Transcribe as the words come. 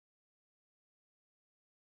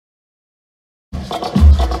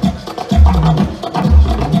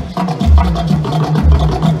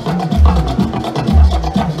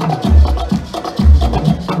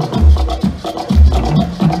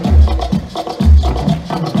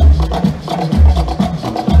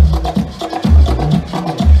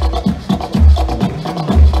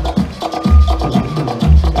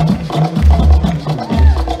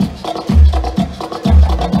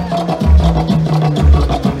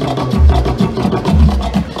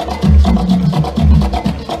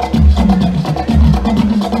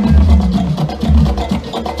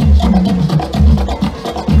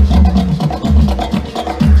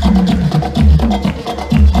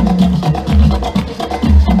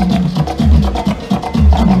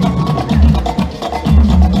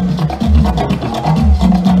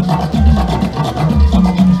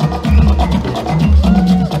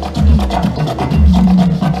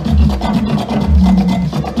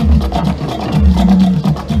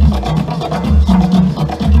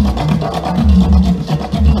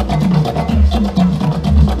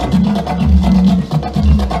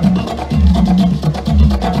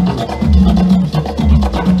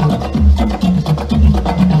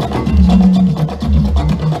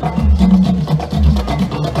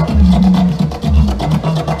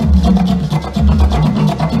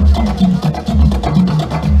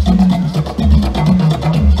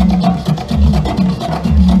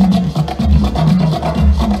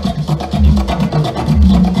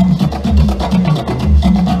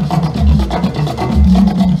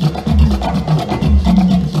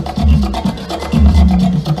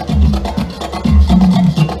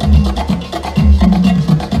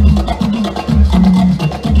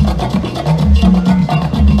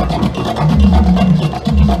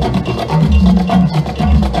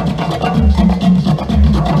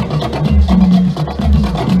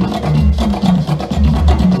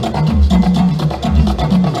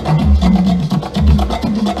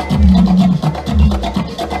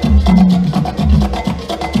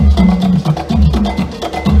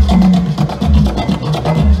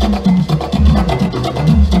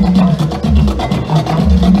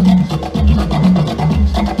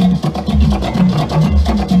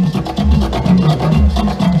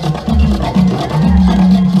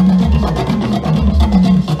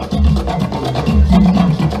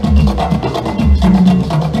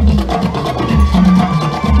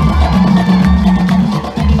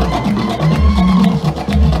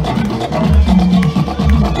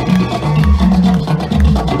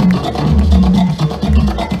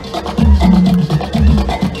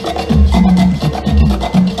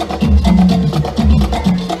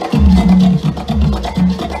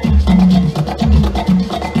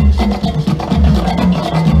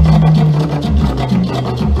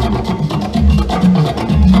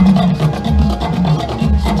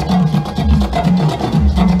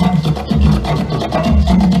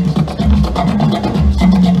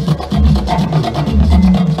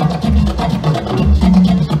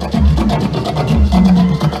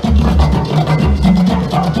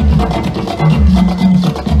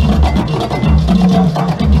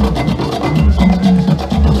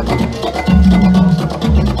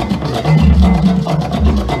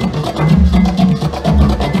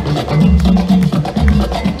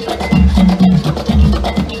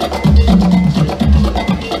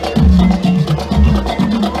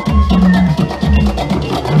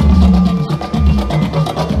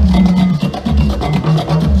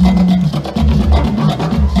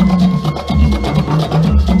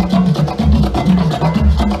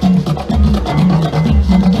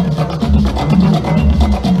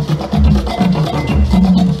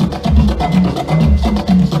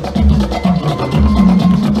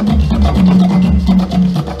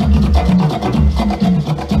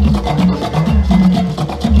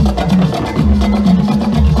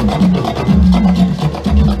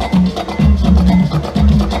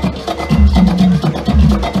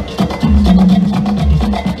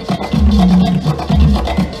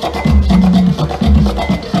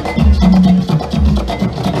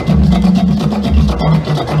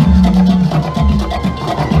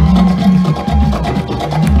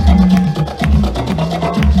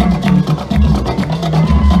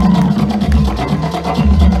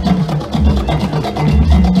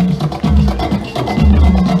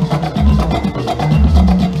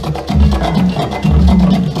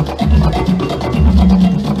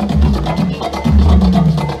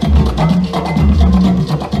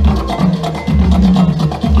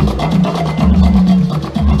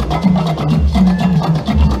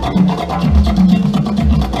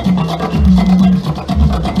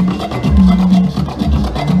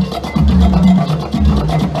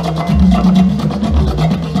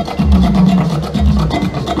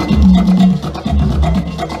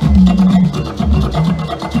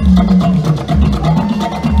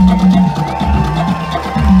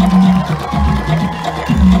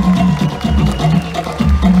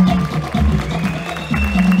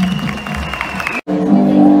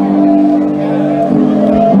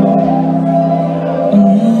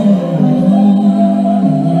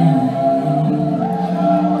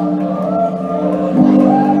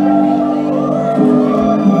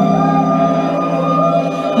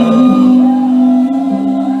When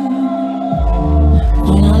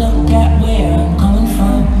I look at where I'm coming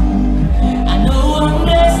from, I know I'm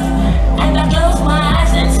blessed, and I close my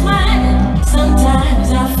eyes and smile. Sometimes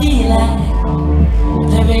I feel like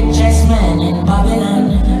the richest man in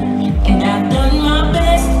Babylon, and I've done my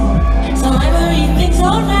best, so everything's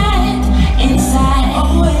alright inside.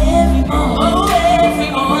 Oh, every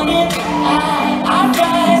morning I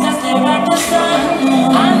rise, I stare at the sun.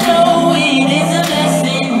 I know it is a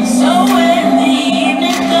blessing, so when the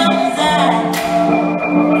evening comes, I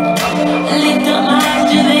lift up my eyes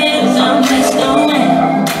to the hills, I'm blessed, oh man.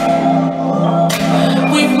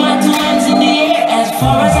 With my two hands in the air as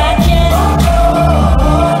far as I can.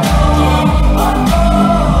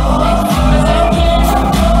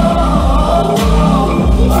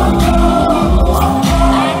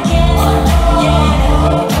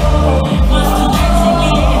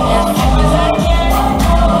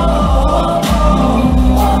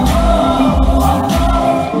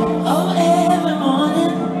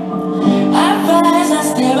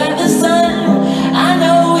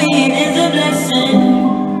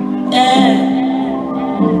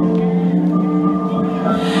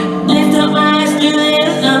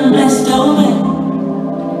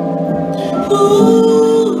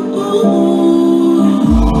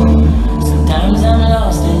 Sometimes I'm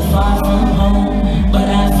lost and far from home, but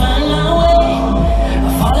I find my way. I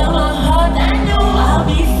follow my heart, I know I'll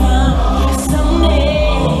be found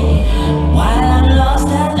someday. While I'm lost, I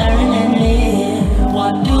learn and live.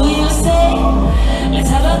 What do you say? Let's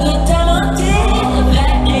have a good time until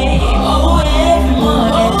that day. Oh, every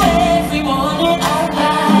morning I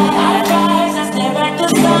rise, I stare at the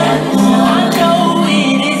sun. I know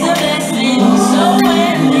it is a blessing, so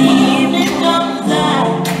when the evening comes,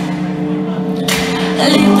 I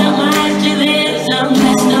lift up my eyes to the hills, I'm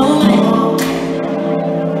blessed, oh man.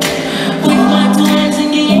 With my two hands in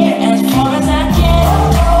the air as far as I can.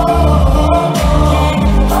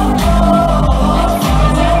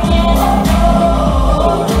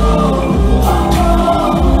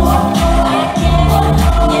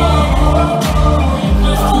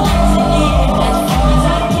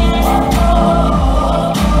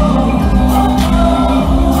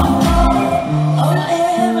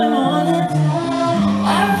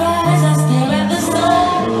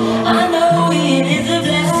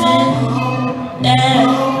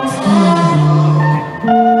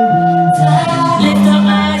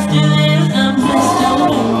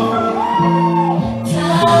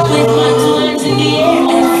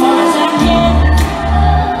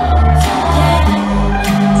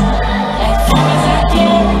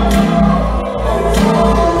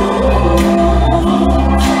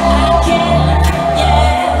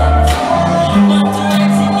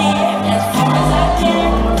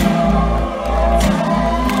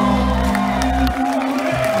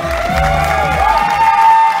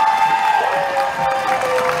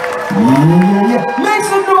 Make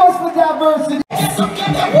some noise for diversity. What?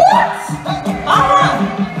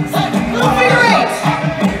 We'll figure eight.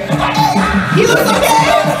 He looks okay?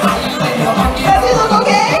 Does he look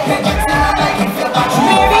okay?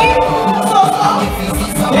 Maybe? So?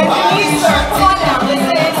 Bend your knees, sir. Come on now. Let's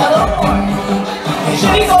say it a little more.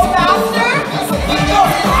 Should we go faster?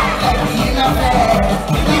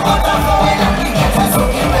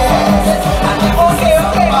 Okay.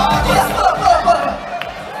 Look.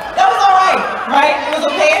 That was all right, right? It was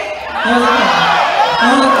okay? It was okay.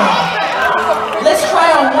 Let's try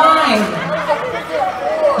a wind.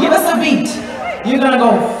 Give us a beat. You're gonna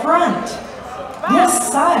go front, this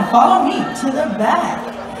side. Follow me to the back,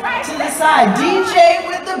 to the side. DJ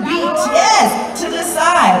with the beat. Yes, to the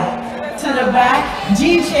side, to the back.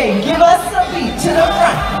 DJ, give us a beat to the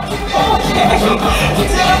front. Okay,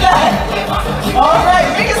 to the back. All right,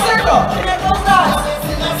 make a circle. Here goes dots.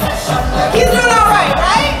 He's doing all right,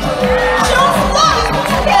 right? Show some love.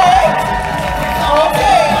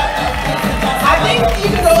 Okay. I think you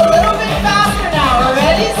can go a little bit faster now.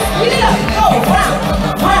 Ready? Speed it up. Go. Round.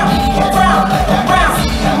 Yeah,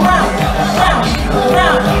 keep going.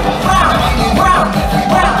 Faster.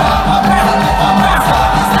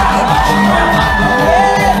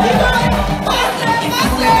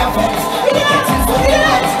 Speed it up.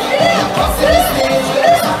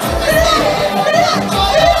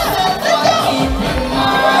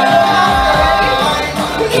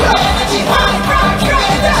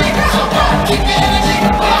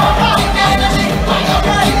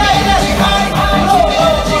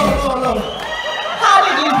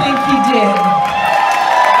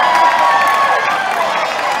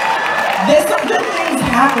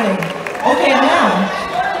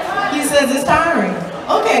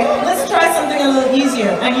 Okay, let's try something a little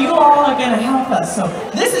easier, and you all are gonna help us. So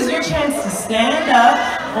this is your chance to stand up.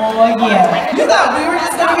 Oh yeah. You thought we were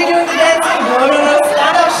just gonna be doing the dancing? No, no, no.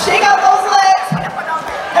 Stand up, shake out those legs.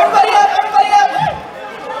 Everybody up, everybody up.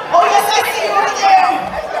 Oh yes, I see you over there.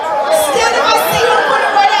 Stand up, I see you. I'm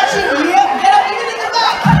pointing right at you. Yep, get up, even in the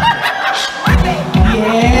back.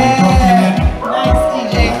 Yeah. Nice,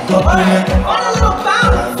 DJ. Alright, on a little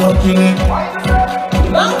bounce.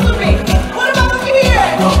 Bounce with me. What about over here?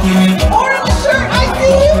 Or in the shirt, I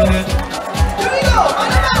see you. Here we go, on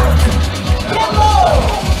the bounce. Get low.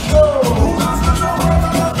 Go.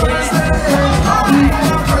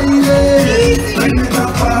 Easy.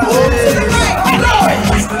 Move to the right. Go.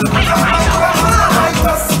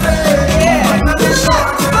 Yeah. To the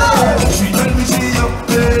left. Go.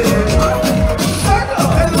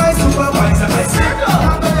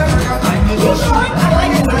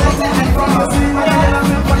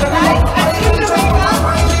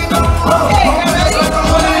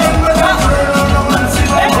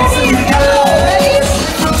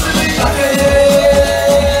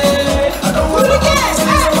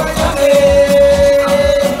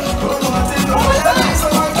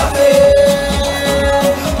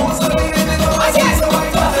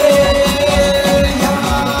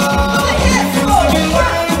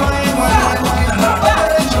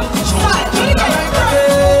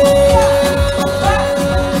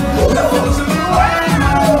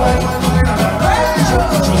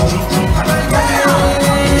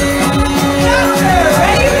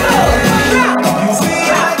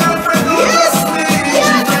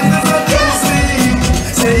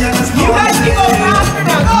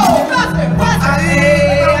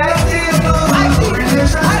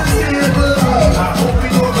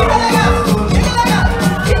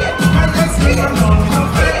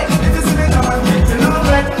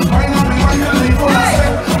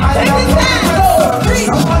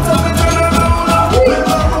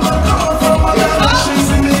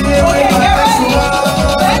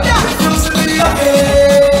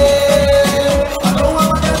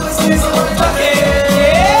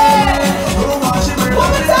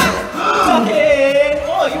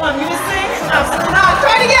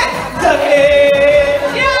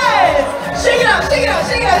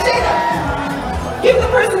 Give the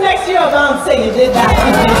person next to you a bounce, say you did that.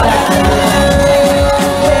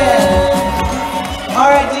 Yeah. All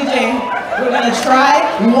right, DJ, we're gonna try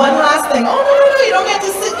one last thing. Oh, no, no, no, you don't get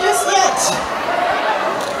to sit just yet.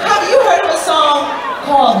 Have you heard of a song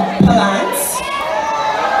called Plants?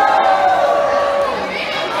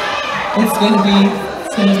 It's gonna be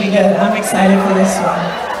good. I'm excited for this one.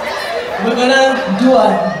 We're gonna do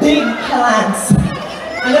a big plants.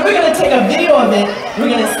 And then we're going to take a video of it, we're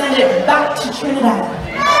going to send it back to Trinidad.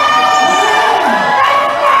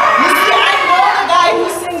 You see, I know the guy who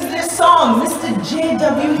sings this song, Mr.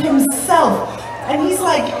 JW himself. And he's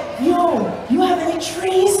like, yo, you have any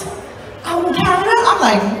trees out in Canada? I'm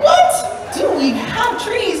like, what? Do we have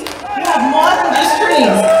trees? We have more than just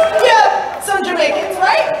trees. We have some Jamaicans,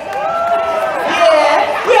 right? Yeah.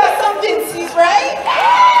 We have some Vincies, right?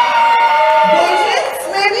 Bajans,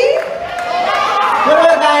 maybe? What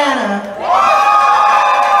about Guyana?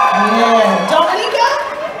 Yeah. Dominica?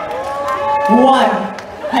 One.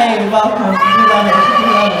 Hey, welcome. We love it. We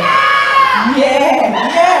love it. Yeah,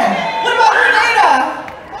 yeah. What about Grenada?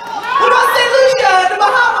 What about St. Lucia and the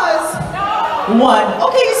Bahamas? One.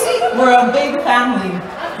 Okay, you see, we're a big family.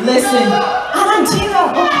 Listen.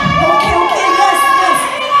 Antigua. Okay, yes.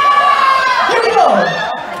 Here we go.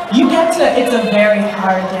 You get to, it's a very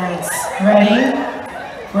hard dance. Ready?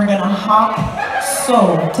 We're gonna hop.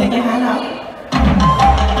 So, take your hand out.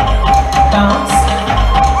 Bounce.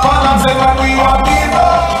 Turn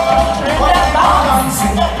that bounce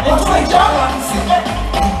into a jump.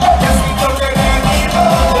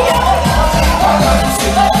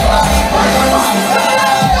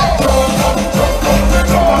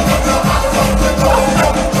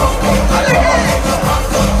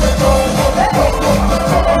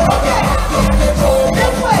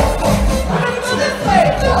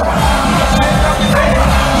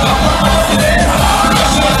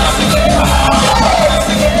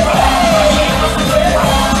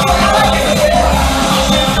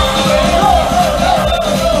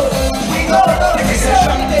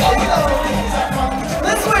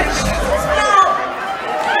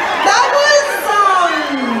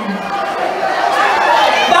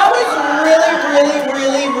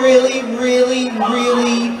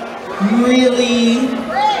 Really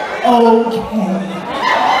okay.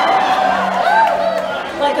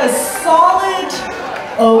 Like a solid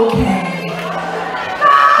okay.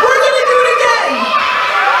 We're gonna do it again.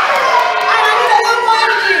 And I need a little more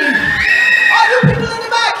energy. All you people in the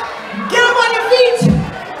back,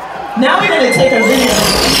 Now we're going to take a video.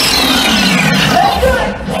 Let's do it.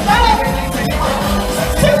 Got it.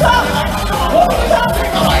 TikTok. What was the topic?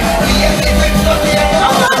 Are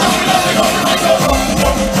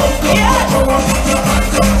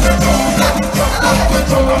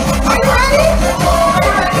you ready?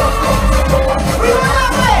 We going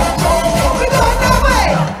that way. We going that way.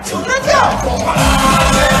 Let's go.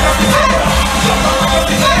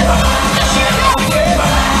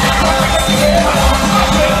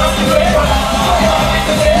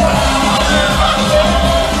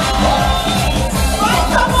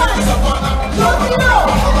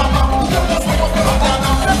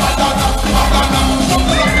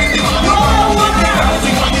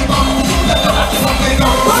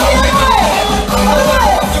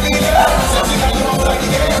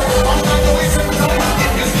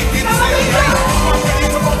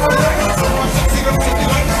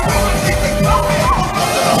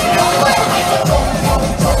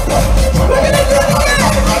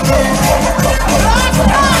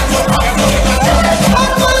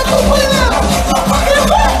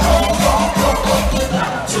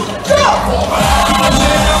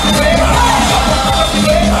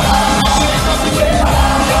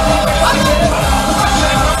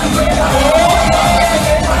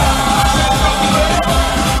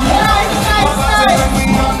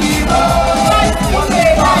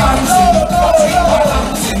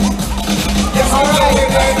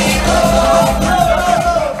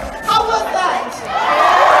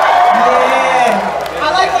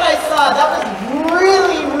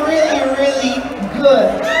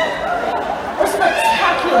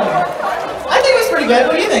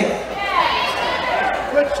 What do you think?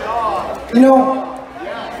 Good job. You know,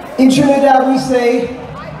 in Trinidad we say,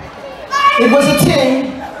 it was a ting,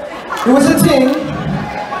 it was a ting,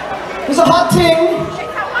 it was a hot ting,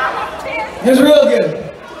 it was real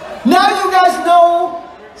good. Now you guys know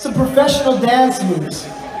some professional dance moves.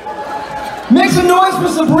 Make some noise for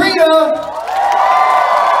Sabrina.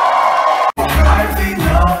 I've seen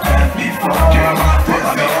love dance before.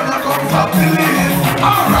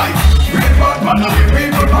 Alright. Man of the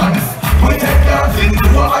people pants. We take dancing to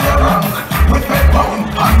a higher rank. With fed pound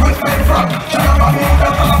and with fed franc. Shalaba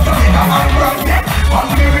Muda, Jamaica and Grand. On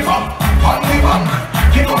the river, on the bank.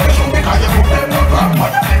 Keep up the show because you put them no cramp.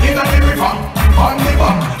 In the river, on the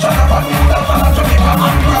bank. Shalaba Muda, Jamaica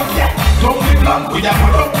and Grand. Down the flank, we have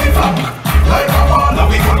put up the flank. Like a baller,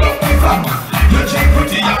 we put up the flank. You're cheap,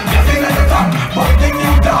 pretty and just in the tank. But the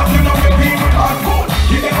new dog, you know the people are good.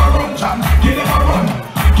 Give them a run, Chan, give them a run.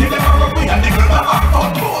 Give them a run, we and the girl that have fun.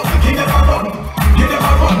 Give them a run, give them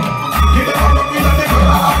a run. Give them a run, we and the girl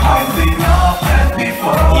that have fun. I've seen love dance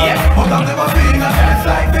before, but I've never seen a dance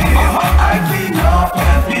like this. I've seen love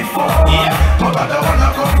dance before, but I don't wanna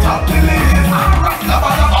come top the list. Lava,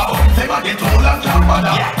 lava, say my get old and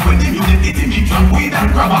jambada. When the music hit me, drunk weed and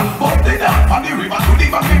grabber. But they dance from the river to the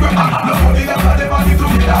bank river. Nobody dance like everybody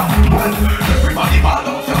together. Well, everybody ball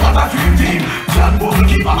out, say what a dream team. John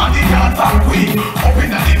Keeper and the dance and queen. Up in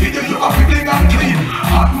the video, you are feeling and clean.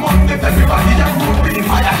 Hot Monday, everybody just go be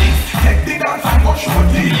fire it. Take the dance and go show it.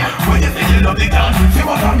 When you say you love the dance, see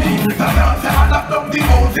what I mean. The dance and lock down the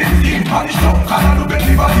mountain steam. Punish down, can I look at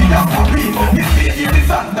everybody and for me. This baby is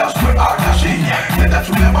and dash with our dashing. Say that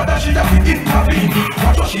you never dash it and we intervene.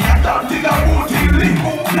 Watch what she has done till the booty lean.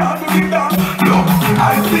 Move down to the dance. Look,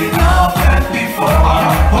 I've seen love dance before,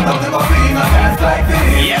 but I've never seen a dance like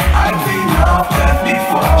this. I've seen love dance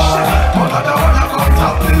before, but I don't wanna come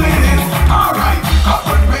top the list. Alright,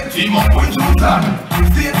 Coquitlam when team up with Jutan.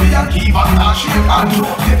 Stay me and keep on and shake and show.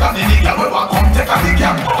 Take a the girl we want come take a the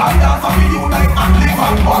gang. And dance and we unite and live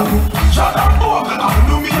and one. Shut up, Bogle and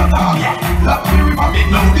do me a talk. Lock me river, make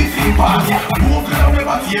now the sea pass. Bogle and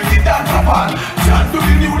never save the dance apart. John do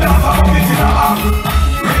the new dance and put it in a hand.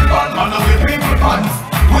 Red band man of the people pants.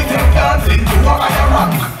 We take dancing to a higher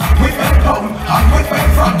rank. We fed down and we fed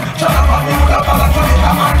front. Shalaba Muda,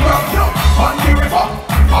 Jamaica and Grand. On the river,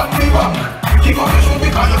 on the bank. Keep on the show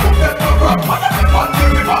because you put them no cramp. On the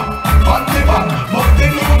river, on the bank. But the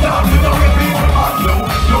new dance, you know we people are low.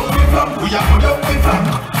 Down the flank, we are put up the flank.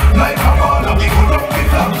 Like a baller, we put up the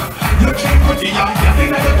flank. You're cheap, pretty and just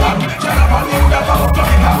in the tank. Shalaba Muda,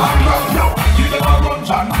 Jamaica and Grand. Give them a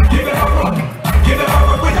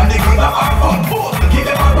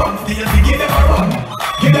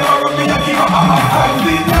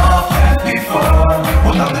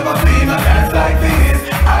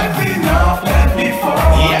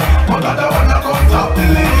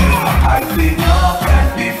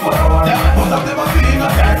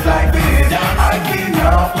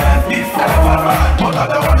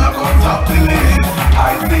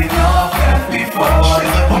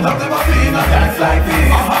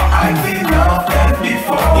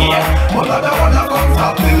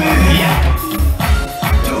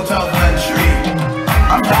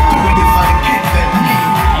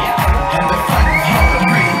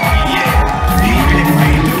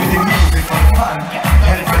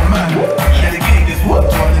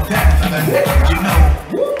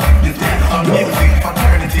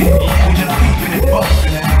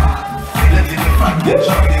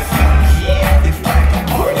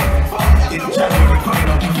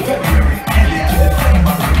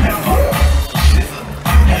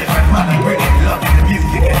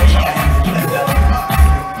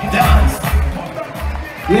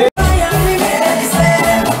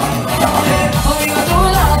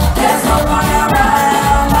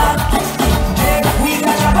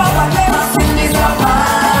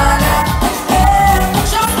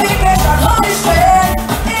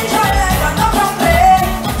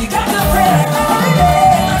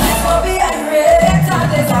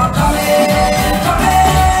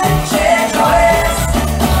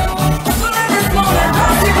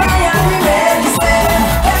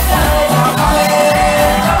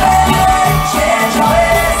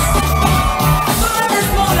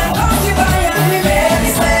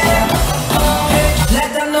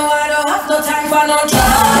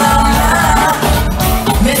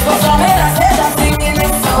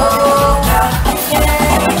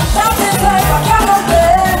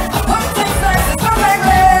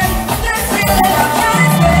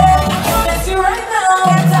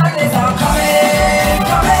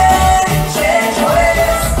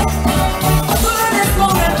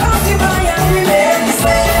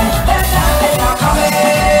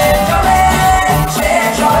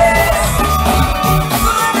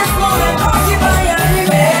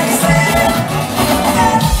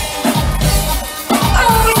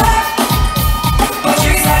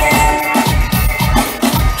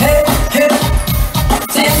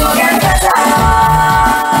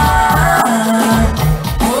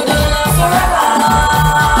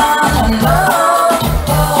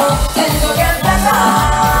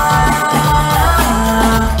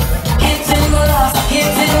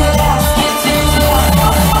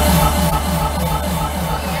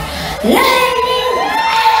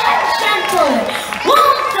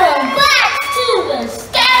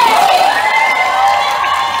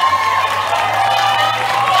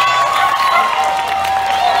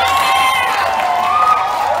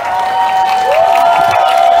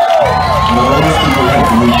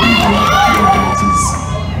everything your abilities.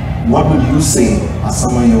 What would you say are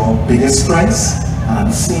some of your biggest strengths, and at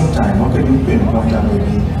the same time, what could you pinpoint that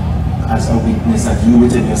maybe as a weakness that you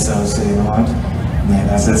within yourself say, you know what, yeah,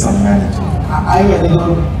 that's something I need to do? I really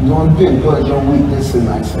don't pinpoint your weakness in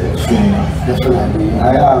myself. Definitely.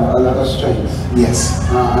 I have a lot of strengths. Yes.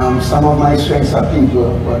 Some of my strengths are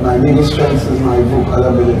people, but my biggest strength is my vocal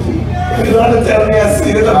ability. You want to tell me I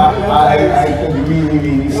see it? I can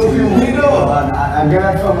really sing. You know? And I get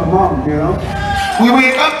that from my mom, you know? We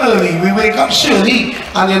wake up early, we wake up surely,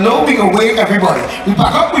 and you know we can wake everybody. We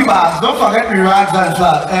pack up we bags, don't forget we rags and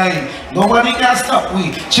flat. Hey, nobody can stop.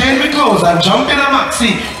 We change we clothes and jump in a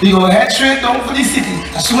maxi. We go head straight down for the city.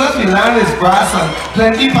 As soon as we land this brass and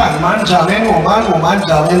plenty pan, man jamming, woman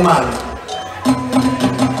jamming, man.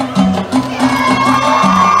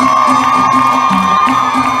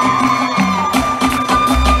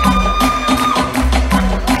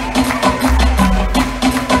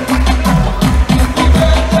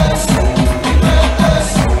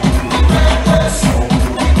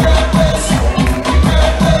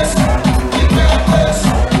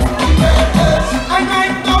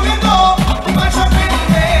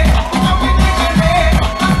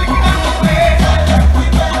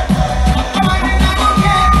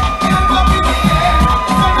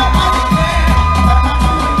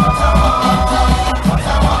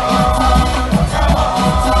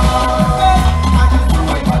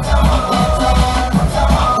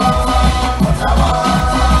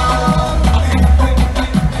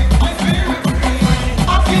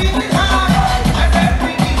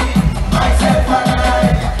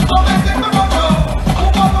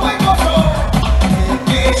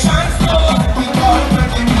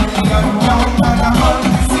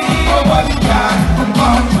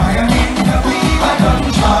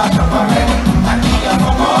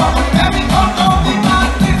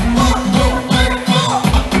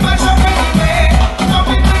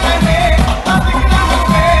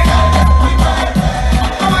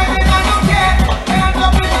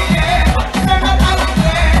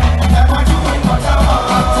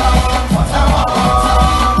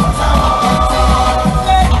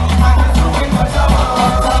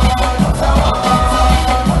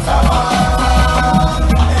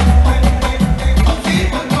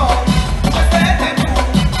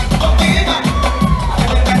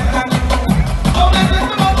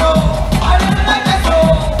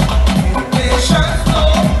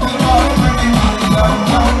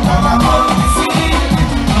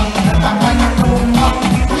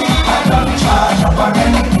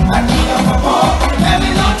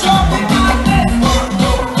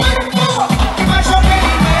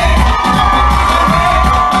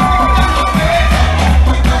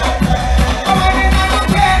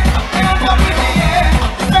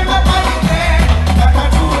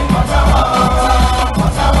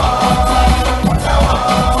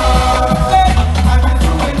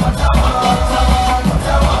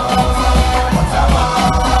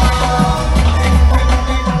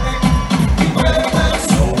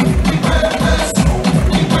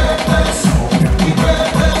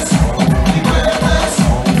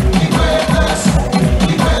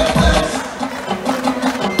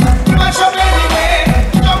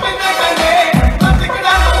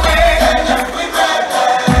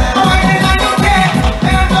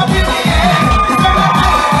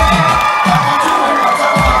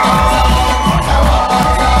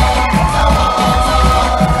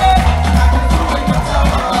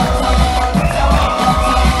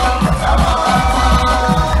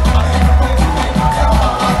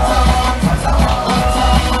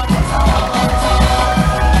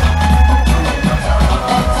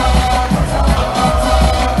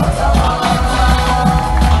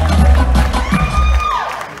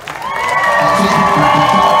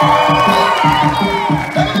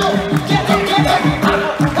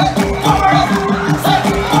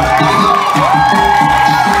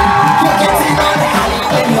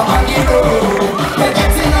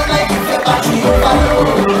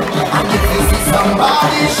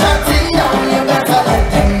 Somebody shut